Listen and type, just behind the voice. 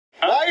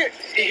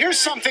Here's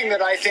something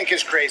that I think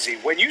is crazy.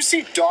 When you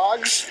see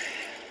dogs,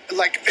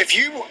 like if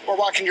you are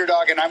walking your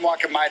dog and I'm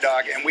walking my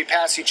dog and we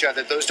pass each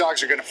other, those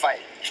dogs are going to fight.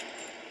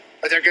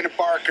 Or they're going to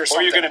bark or something.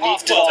 Or you're going to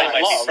meet Well, they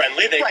might be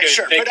friendly. They right, could,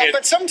 sure. they could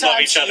But sometimes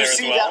love each other you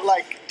see as well. that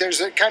like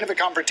there's a kind of a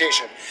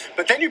confrontation.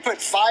 But then you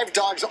put 5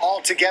 dogs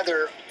all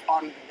together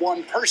on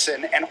one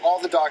person and all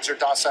the dogs are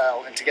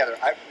docile and together.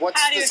 What's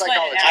How do you the explain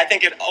psychology? it? I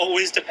think it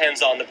always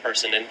depends on the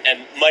person.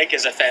 And Mike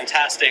is a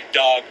fantastic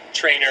dog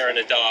trainer and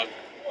a dog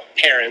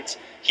parent.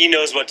 He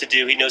knows what to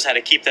do. He knows how to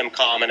keep them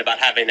calm and about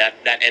having that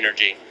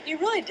energy. He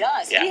really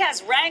does. Yeah. He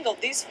has wrangled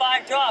these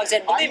 5 dogs,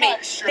 and believe I'm me,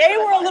 not sure they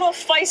about were a that. little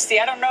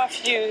feisty. I don't know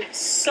if you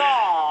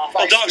saw.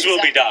 Well, dogs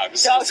will be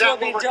dogs. Dogs Is that will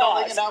be what we're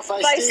calling dogs. it now,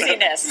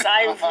 feisty?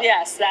 Feistiness.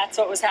 Yes, that's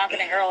what was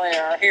happening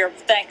earlier here.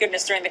 Thank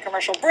goodness during the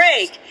commercial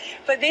break.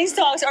 But these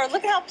dogs are.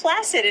 Look at how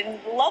placid and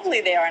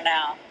lovely they are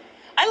now.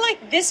 I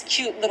like this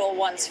cute little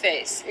one's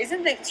face.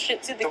 Isn't the Shih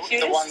Tzu the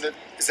cutest? The one that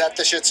is that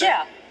the Shih Tzu?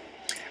 Yeah.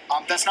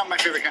 That's not my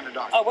favorite kind of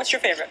dog. Oh, what's your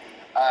favorite?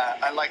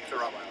 I like the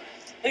Rottweiler.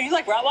 Oh, you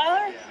like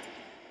Rottweiler? Yeah,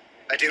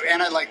 I do,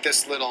 and I like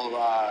this little.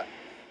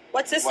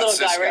 What's this What's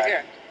little guy this right guy?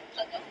 here?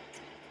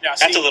 Now,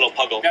 That's see, a little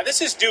puggle. Now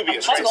this is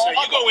dubious, right? So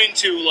you go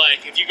into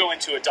if you go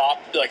into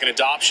an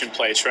adoption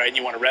place, right, and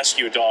you want to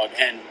rescue a dog,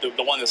 and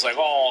the one that's like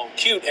all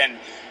cute and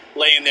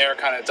laying there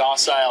kind of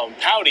docile and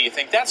pouty, you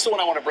think that's the one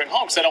I want to bring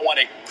home because I don't want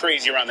it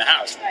crazy around the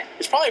house. Right.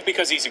 It's probably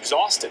because he's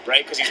exhausted,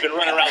 right? Because he's been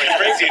running around like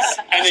crazy,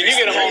 and then you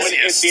get him home and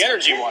it's the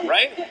energy one,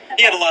 right?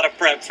 He had a lot of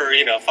prep for,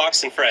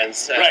 Fox and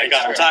Friends. Right,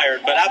 got him sure.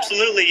 tired. But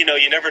absolutely,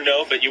 you never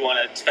know, but you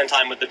want to spend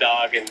time with the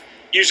dog. And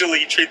usually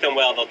you treat them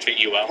well, they'll treat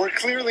you well. We're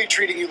clearly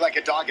treating you like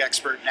a dog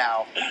expert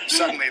now.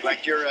 Suddenly,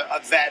 like you're a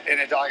vet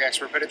and a dog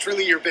expert, but it's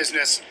really your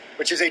business,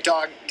 which is a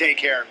dog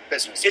daycare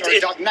business or a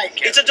dog night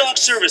care. It's a dog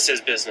business.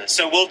 services business.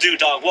 So we'll do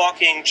dog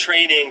walking,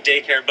 training,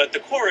 daycare. But the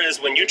core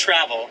is when you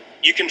travel,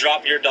 you can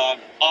drop your dog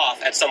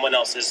off at someone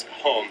else's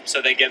home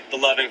so they get the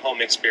loving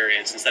home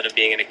experience instead of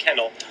being in a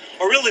kennel.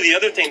 Or really the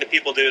other thing that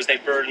people do is they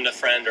burden a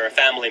friend or a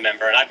family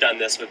member, and I've done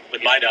this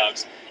with my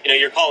dogs.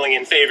 You're calling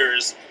in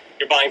favors,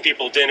 you're buying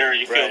people dinner,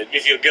 you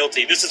feel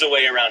guilty. This is a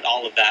way around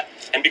all of that.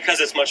 And because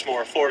it's much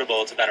more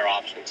affordable, it's a better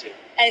option too.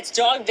 And it's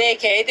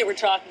DogVacay that we're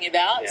talking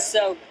about. Yeah.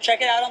 So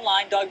check it out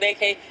online,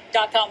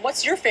 dogvacay.com.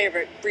 What's your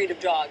favorite breed of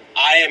dog?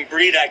 I am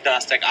breed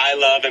agnostic. I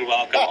love and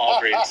welcome all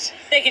breeds.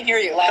 They can hear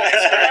you. We're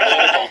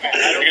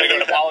going to go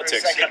to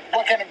politics.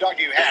 What kind of dog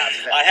do you have?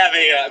 I have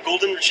a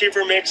golden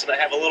retriever mix, and I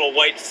have a little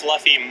white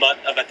fluffy mutt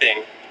of a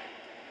thing.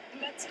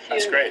 That's cute.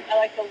 That's great. I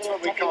like the little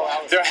We call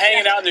Alice. They're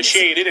hanging out in the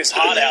shade. It is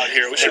hot out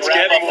here. We should It's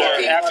wrap getting up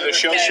warm. after the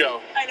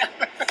show. I know.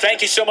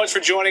 Thank you so much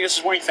for joining us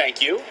this morning.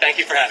 Thank you. Thank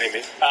you for having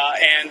me.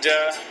 And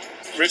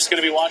Rick's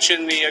going to be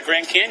watching the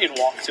Grand Canyon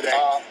walk today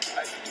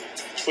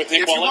with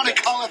Nick If you want to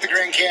Wallenka. call it the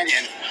Grand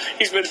Canyon,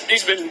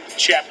 He's been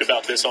chapped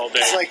about this all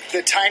day. it's like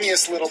the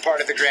tiniest little part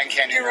of the Grand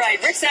Canyon. You're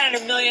right. Rick's done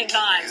it a million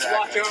times. Exactly.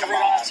 Walked over Come it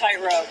on a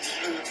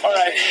tightrope. All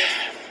right.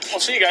 We'll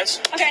see you guys.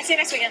 Okay, see you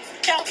next weekend.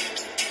 Ciao.